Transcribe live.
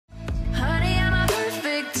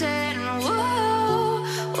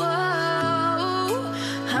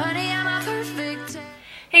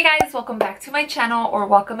Hey guys, welcome back to my channel, or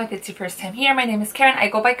welcome if it's your first time here. My name is Karen. I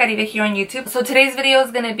go by Caribe here on YouTube. So today's video is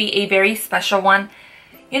going to be a very special one.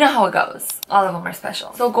 You know how it goes. All of them are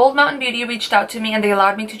special. So Gold Mountain Beauty reached out to me and they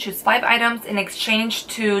allowed me to choose 5 items in exchange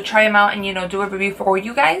to try them out and, you know, do a review for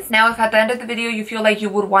you guys. Now, if at the end of the video you feel like you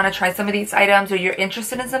would want to try some of these items or you're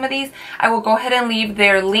interested in some of these, I will go ahead and leave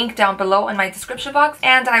their link down below in my description box,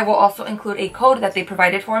 and I will also include a code that they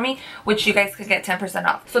provided for me, which you guys could get 10%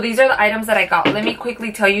 off. So these are the items that I got. Let me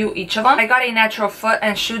quickly tell you each of them. I got a natural foot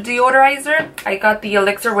and shoe deodorizer. I got the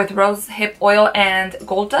Elixir with Rosehip oil and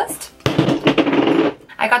gold dust.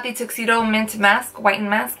 I got the Tuxedo mint mask, whiten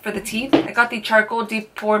mask for the teeth. I got the charcoal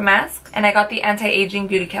deep pore mask, and I got the anti-aging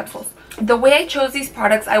beauty capsules. The way I chose these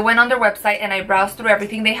products, I went on their website and I browsed through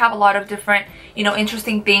everything. They have a lot of different, you know,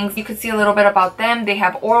 interesting things. You could see a little bit about them. They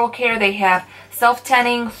have oral care, they have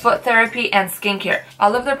self-tanning, foot therapy, and skincare.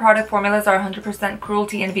 All of their product formulas are 100%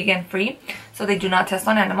 cruelty and vegan free, so they do not test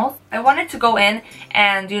on animals. I wanted to go in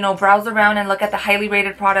and, you know, browse around and look at the highly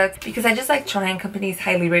rated products because I just like trying companies'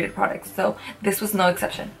 highly rated products, so this was no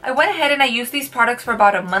exception. I went ahead and I used these products for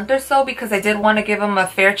about a month or so because I did want to give them a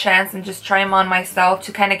fair chance and just try them on myself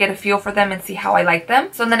to kind of get a feel for them and see how I like them.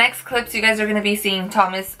 So in the next clips, you guys are going to be seeing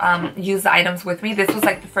Thomas use the items with me. This was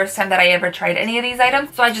like the first time that I ever tried any of these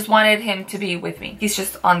items, so I just wanted him to be with me. He's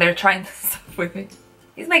just on there trying stuff with me.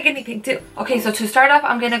 He's my guinea pig too. Okay, so to start off,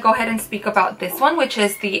 I'm going to go ahead and speak about this one, which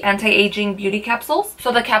is the anti-aging beauty capsules.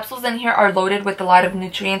 So the capsules in here are loaded with a lot of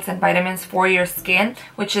nutrients and vitamins for your skin,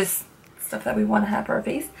 which is stuff that we want to have for our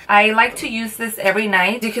face. I like to use this every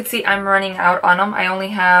night. As you can see, I'm running out on them. I only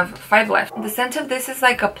have 5 left. The scent of this is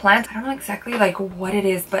like a plant. I don't know exactly like what it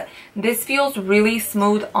is, but this feels really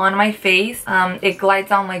smooth on my face. It glides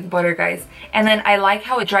on like butter, guys. And then I like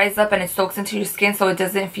how it dries up and it soaks into your skin so it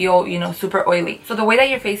doesn't feel, you know, super oily. So the way that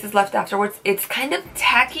your face is left afterwards, it's kind of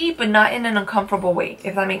tacky, but not in an uncomfortable way,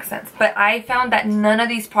 if that makes sense. But I found that none of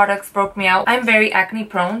these products broke me out. I'm very acne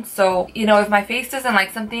prone, so, you know, if my face doesn't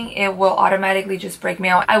like something, it will automatically just break me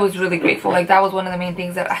out. I was really grateful. Like, that was one of the main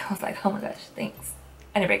things that I was like, oh my gosh, thanks.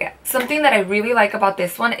 I never get. Something that I really like about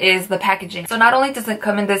this one is the packaging. So not only does it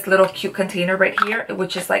come in this little cute container right here,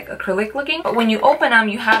 which is like acrylic looking, but when you open them,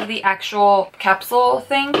 you have the actual capsule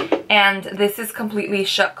thing, and this is completely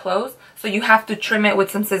shut closed. So you have to trim it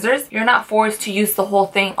with some scissors. You're not forced to use the whole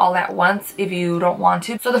thing all at once if you don't want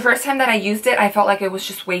to. So the first time that I used it, I felt like it was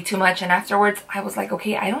just way too much. And afterwards, I was like,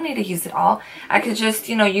 okay, I don't need to use it all. I could just,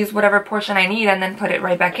 you know, use whatever portion I need and then put it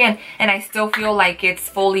right back in. And I still feel like it's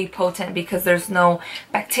fully potent because there's no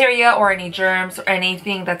bacteria or any germs or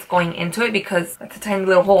anything that's going into it because that's a tiny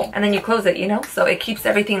little hole. And then you close it, you know, so it keeps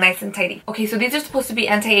everything nice and tidy. Okay, so these are supposed to be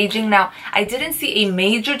anti-aging. Now, I didn't see a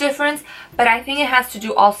major difference, but I think it has to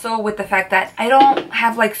do also with the fact that I don't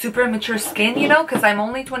have like super mature skin, you know, because I'm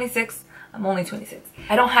only 26.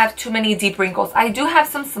 I don't have too many deep wrinkles. I do have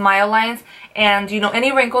some smile lines, and, you know,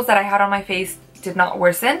 any wrinkles that I had on my face did not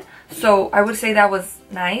worsen. So I would say that was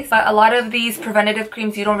nice. But a lot of these preventative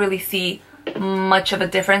creams, you don't really see much of a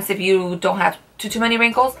difference if you don't have too many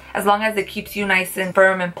wrinkles. As long as it keeps you nice and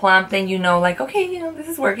firm and plump, then you know, like, okay, you know, this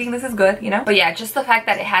is working, this is good, you know. But yeah, just the fact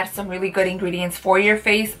that it had some really good ingredients for your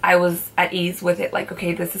face, I was at ease with it. Like,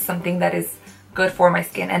 okay, this is something that is good for my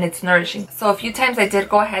skin and it's nourishing. So a few times I did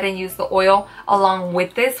go ahead and use the oil along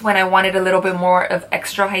with this when I wanted a little bit more of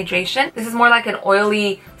extra hydration. This is more like an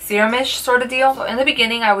oily serumish sort of deal. So in the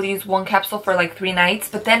beginning, I would use 1 capsule for like 3 nights,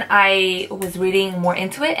 but then I was reading more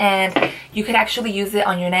into it and you could actually use it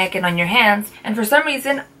on your neck and on your hands. And for some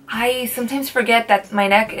reason, I sometimes forget that my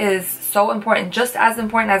neck is so important, just as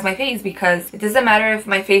important as my face, because it doesn't matter if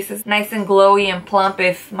my face is nice and glowy and plump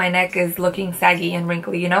if my neck is looking saggy and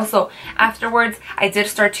wrinkly, you know. So afterwards, I did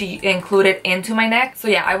start to include it into my neck. So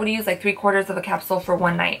yeah, I would use like 3/4 of a capsule for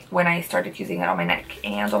 1 night when I started using it on my neck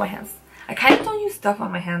and on my hands. I kind of don't use stuff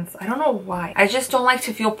on my hands. I don't know why. I just don't like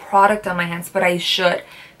to feel product on my hands, but I should,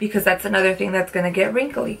 because that's another thing that's gonna get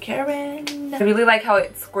wrinkly. Karen. I really like how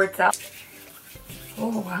it squirts out.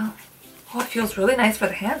 Oh, wow. Oh, it feels really nice for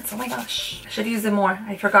the hands. Oh my gosh. I should use it more.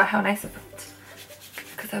 I forgot how nice it felt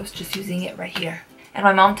because I was just using it right here. And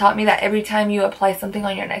my mom taught me that every time you apply something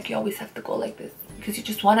on your neck, you always have to go like this, because you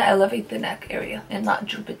just want to elevate the neck area and not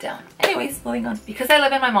droop it down. Anyways, moving on. Because I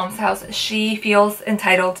live in my mom's house, she feels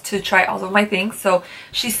entitled to try all of my things. So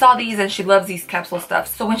she saw these and she loves these capsule stuff.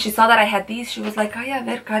 So when she saw that I had these, she was like, ay, a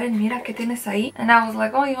ver, Karen, mira, ¿qué tienes ahí? And I was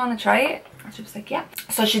like, oh, you want to try it? And she was like, yeah.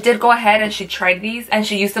 So she did go ahead and she tried these and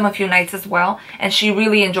she used them a few nights as well. And she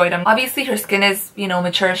really enjoyed them. Obviously, her skin is, you know,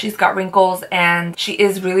 mature. She's got wrinkles and she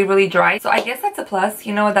is really, really dry. So I guess that's a plus,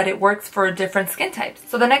 you know, that it works for different skin types.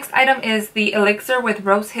 So the next item is the Elixir with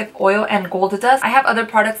Rosehip oil and gold dust. I have other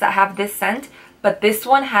products that have this scent, but this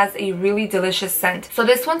one has a really delicious scent. So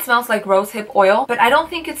this one smells like rosehip oil, but I don't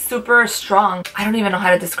think it's super strong. I don't even know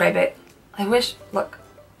how to describe it. I wish, look,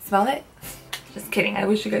 smell it? Just kidding, I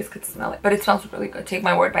wish you guys could smell it, but it smells really good. Take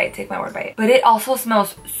my word by it, take my word by it. But it also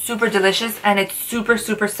smells super delicious, and it's super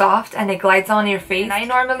soft, and it glides on your face. And I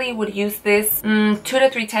normally would use this 2 to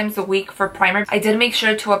 3 times a week for primer. I did make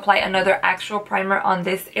sure to apply another actual primer on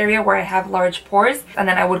this area where I have large pores, and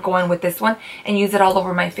then I would go in with this one and use it all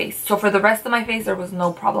over my face. So for the rest of my face, there was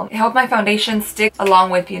no problem. It helped my foundation stick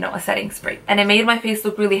along with, you know, a setting spray, and it made my face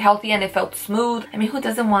look really healthy, and it felt smooth. I mean, who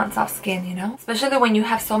doesn't want soft skin, you know? Especially when you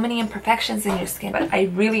have so many imperfections in your skin. But I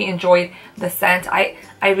really enjoyed the scent. I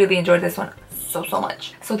really enjoyed this one so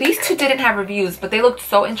much. So these two didn't have reviews, but they looked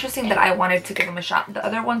so interesting that I wanted to give them a shot. The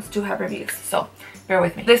other ones do have reviews, so bear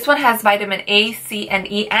with me. This one has vitamin A, C, and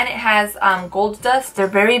E, and it has gold dust. They're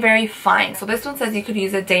very fine. So this one says you could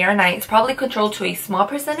use it day or night. It's probably controlled to a small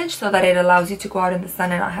percentage so that it allows you to go out in the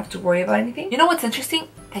sun and not have to worry about anything. You know what's interesting?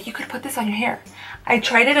 That you could put this on your hair. I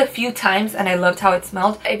tried it a few times and I loved how it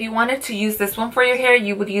smelled. If you wanted to use this one for your hair,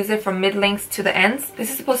 you would use it from mid-lengths to the ends.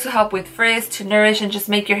 This is supposed to help with frizz, to nourish, and just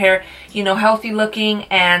make your hair, you know, healthy looking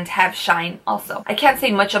and have shine also. I can't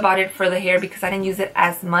say much about it for the hair because I didn't use it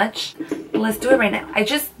as much. But let's do it right now. I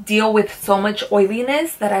just deal with so much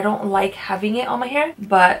oiliness that I don't like having it on my hair,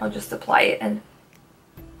 but I'll just apply it. And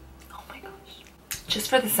just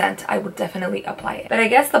for the scent, I would definitely apply it. But I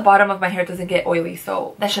guess the bottom of my hair doesn't get oily,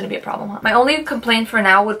 so that shouldn't be a problem, huh? My only complaint for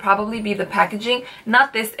now would probably be the packaging.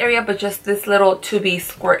 Not this area, but just this little tubey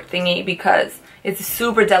squirt thingy, because it's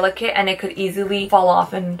super delicate and it could easily fall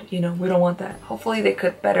off, and you know, we don't want that. Hopefully they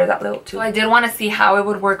could better that little tube. So I did want to see how it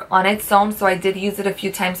would work on its own, so I did use it a few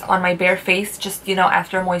times on my bare face, just, you know,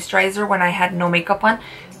 after moisturizer when I had no makeup on,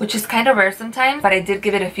 which is kind of rare sometimes, but I did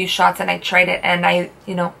give it a few shots and I tried it, and I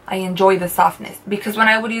enjoy the softness. Because when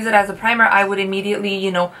I would use it as a primer, I would immediately,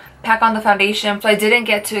 you know, pack on the foundation, so I didn't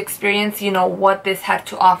get to experience, you know, what this had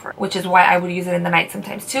to offer, which is why I would use it in the night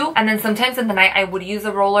sometimes too. And then sometimes in the night I would use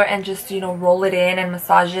a roller and just, you know, roll it in and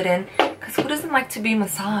massage it in, because who doesn't like to be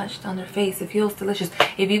massaged on their face? It feels delicious.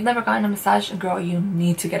 If you've never gotten a massage, girl, you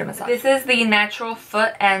need to get a massage. This is the Natural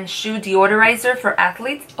Foot and Shoe Deodorizer for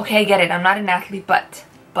athletes. Okay, I get it, I'm not an athlete, but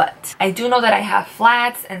I do know that I have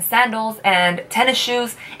flats and sandals and tennis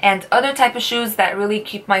shoes and other type of shoes that really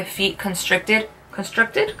keep my feet constricted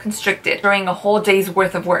during a whole day's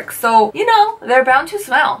worth of work. So, you know, they're bound to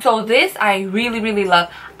smell. So this I really love.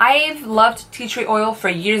 I've loved tea tree oil for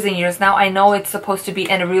years and years now. I know it's supposed to be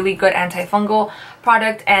a really good antifungal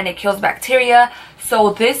product and it kills bacteria.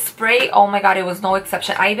 So this spray, oh my god, it was no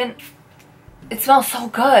exception. It smells so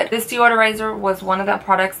good. This deodorizer was one of the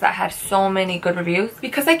products that had so many good reviews.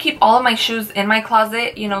 Because I keep all of my shoes in my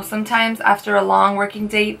closet, you know, sometimes after a long working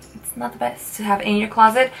day, it's not the best to have in your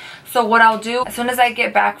closet. So what I'll do, as soon as I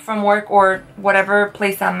get back from work or whatever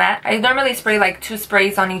place I'm at, I normally spray like 2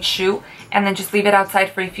 sprays on each shoe and then just leave it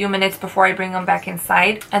outside for a few minutes before I bring them back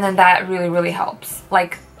inside. And then that really helps.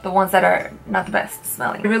 Like the ones that are not the best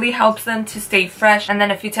smelling. It really helps them to stay fresh. And then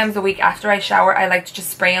a few times a week after I shower, I like to just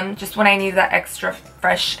spray them just when I need that extra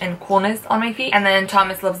fresh and coolness on my feet. And then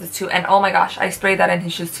Thomas loves this too. And oh my gosh, I spray that in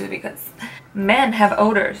his shoes too because men have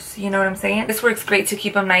odors, you know what I'm saying? This works great to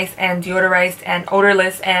keep them nice and deodorized and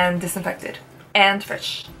odorless and disinfected and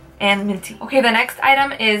fresh and minty. Okay, the next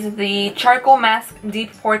item is the Charcoal Mask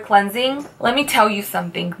Deep Pore Cleansing. Let me tell you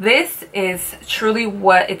something. This is truly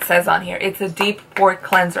what it says on here. It's a deep pore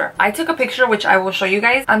cleanser. I took a picture, which I will show you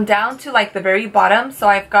guys. I'm down to like the very bottom, so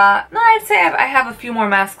I've got, no, I'd say I have a few more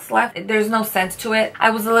masks left. There's no scent to it.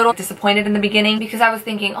 I was a little disappointed in the beginning because I was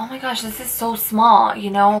thinking, oh my gosh, this is so small,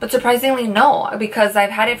 you know? But surprisingly, no, because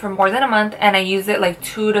I've had it for more than a month and I use it like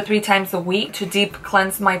 2 to 3 times a week to deep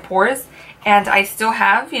cleanse my pores. And I still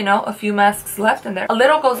have, you know, a few masks left in there. A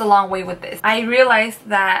little goes a long way with this. I realized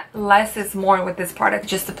that less is more with this product.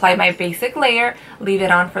 Just apply my basic layer, leave it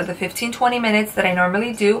on for the 15-20 minutes that I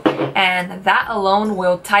normally do, and that alone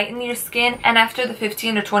will tighten your skin. And after the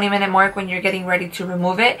 15 or 20 minute mark, when you're getting ready to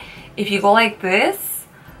remove it, if you go like this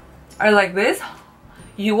or like this,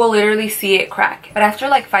 you will literally see it crack. But after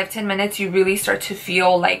like 5-10 minutes, you really start to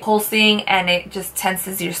feel like pulsing and it just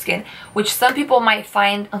tenses your skin, which some people might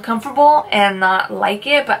find uncomfortable and not like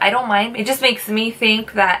it, but I don't mind. It just makes me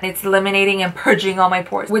think that it's eliminating and purging all my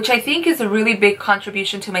pores, which I think is a really big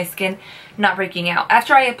contribution to my skin not breaking out.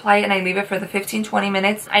 After I apply it and I leave it for the 15-20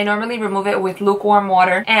 minutes, I normally remove it with lukewarm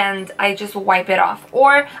water and I just wipe it off,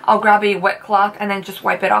 or I'll grab a wet cloth and then just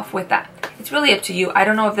wipe it off with that. It's really up to you. I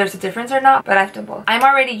don't know if there's a difference or not, but I've done both. I'm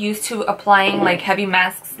already used to applying like heavy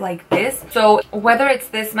masks like this. So whether it's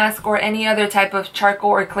this mask or any other type of charcoal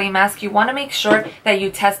or clay mask, you want to make sure that you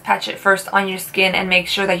test patch it first on your skin and make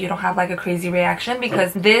sure that you don't have like a crazy reaction,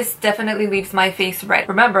 because this definitely leaves my face red.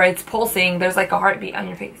 Remember, it's pulsing. There's like a heartbeat on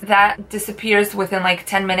your face. That disappears within like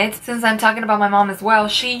 10 minutes. Since I'm talking about my mom as well,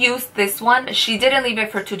 she used this one. She didn't leave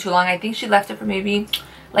it for too long. I think she left it for maybe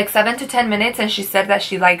like 7 to 10 minutes, and she said that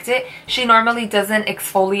she liked it. She normally doesn't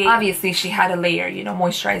exfoliate. Obviously, she had a layer, you know,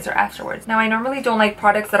 moisturizer afterwards. Now, I normally don't like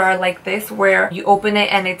products that are like this, where you open it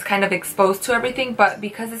and it's kind of exposed to everything, but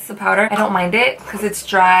because it's a powder, I don't mind it because it's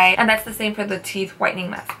dry, and that's the same for the teeth whitening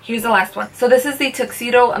mask. Here's the last one. So this is the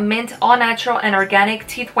Tuxedo Mint All Natural and Organic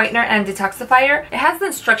Teeth Whitener and Detoxifier. It has the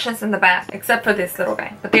instructions in the back, except for this little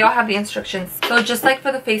guy, but they all have the instructions. So just like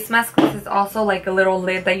for the face mask, this is also like a little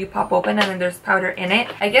lid that you pop open, and then there's powder in it.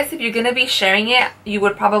 I guess if you're gonna be sharing it, you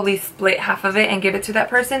would probably split half of it and give it to that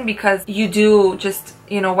person, because you do just,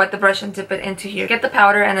 you know, wet the brush and dip it into here. Get the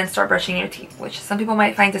powder and then start brushing your teeth, which some people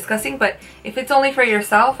might find disgusting, but if it's only for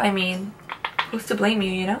yourself, I mean, who's to blame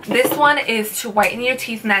you, you know? This one is to whiten your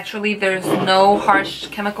teeth naturally. There's no harsh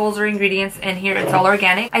chemicals or ingredients in here. It's all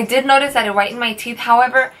organic. I did notice that it whitened my teeth.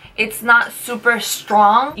 However, it's not super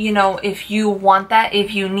strong. You know, if you want that,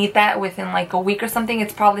 if you need that within like a week or something,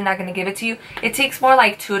 it's probably not going to give it to you. It takes more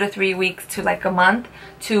like 2 to 3 weeks to like a month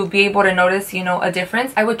to be able to notice, you know, a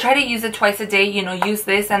difference. I would try to use it twice a day, you know, use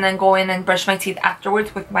this and then go in and brush my teeth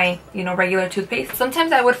afterwards with my, you know, regular toothpaste.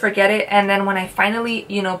 Sometimes I would forget it, and then when I finally,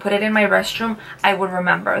 you know, put it in my restroom, I would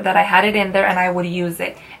remember that I had it in there and I would use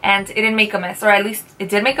it. And it didn't make a mess, or at least it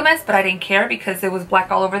did make a mess, but I didn't care because it was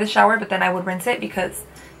black all over the shower. But then I would rinse it because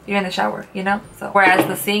you're in the shower, you know? So whereas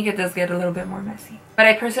the sink, it does get a little bit more messy. But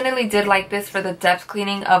I personally did like this for the depth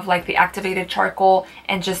cleaning of like the activated charcoal,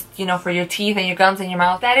 and just, you know, for your teeth and your gums and your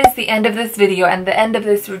mouth. That is the end of this video and the end of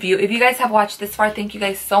this review. If you guys have watched this far, thank you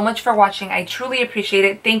guys so much for watching. I truly appreciate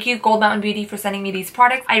it. Thank you, Gold Mountain Beauty, for sending me these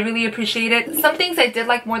products. I really appreciate it. Some things I did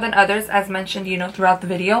like more than others, as mentioned, you know, throughout the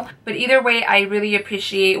video. But either way, I really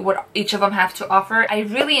appreciate what each of them have to offer. I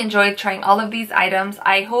really enjoyed trying all of these items.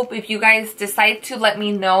 I hope if you guys decide to, let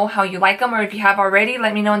me know how you like them, or if you have already,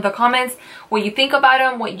 let me know in the comments what you think about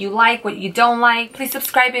them, what you like, what you don't like. Please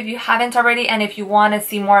subscribe if you haven't already, and if you want to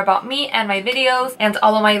see more about me and my videos and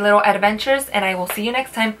all of my little adventures, and I will see you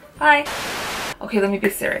next time. Bye. Okay, let me be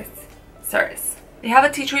serious. They have a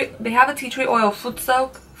tea tree oil foot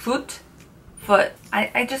soak. Foot.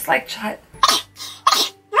 I just like chat.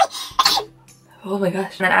 Oh my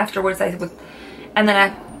gosh. And then afterwards I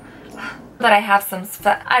have some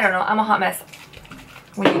stuff. I don't know, I'm a hot mess.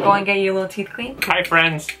 When you go and get your little teeth cleaned. Hi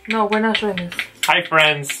friends. No, we're not showing this. Hi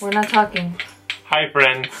friends. We're not talking. Hi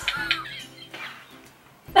friends.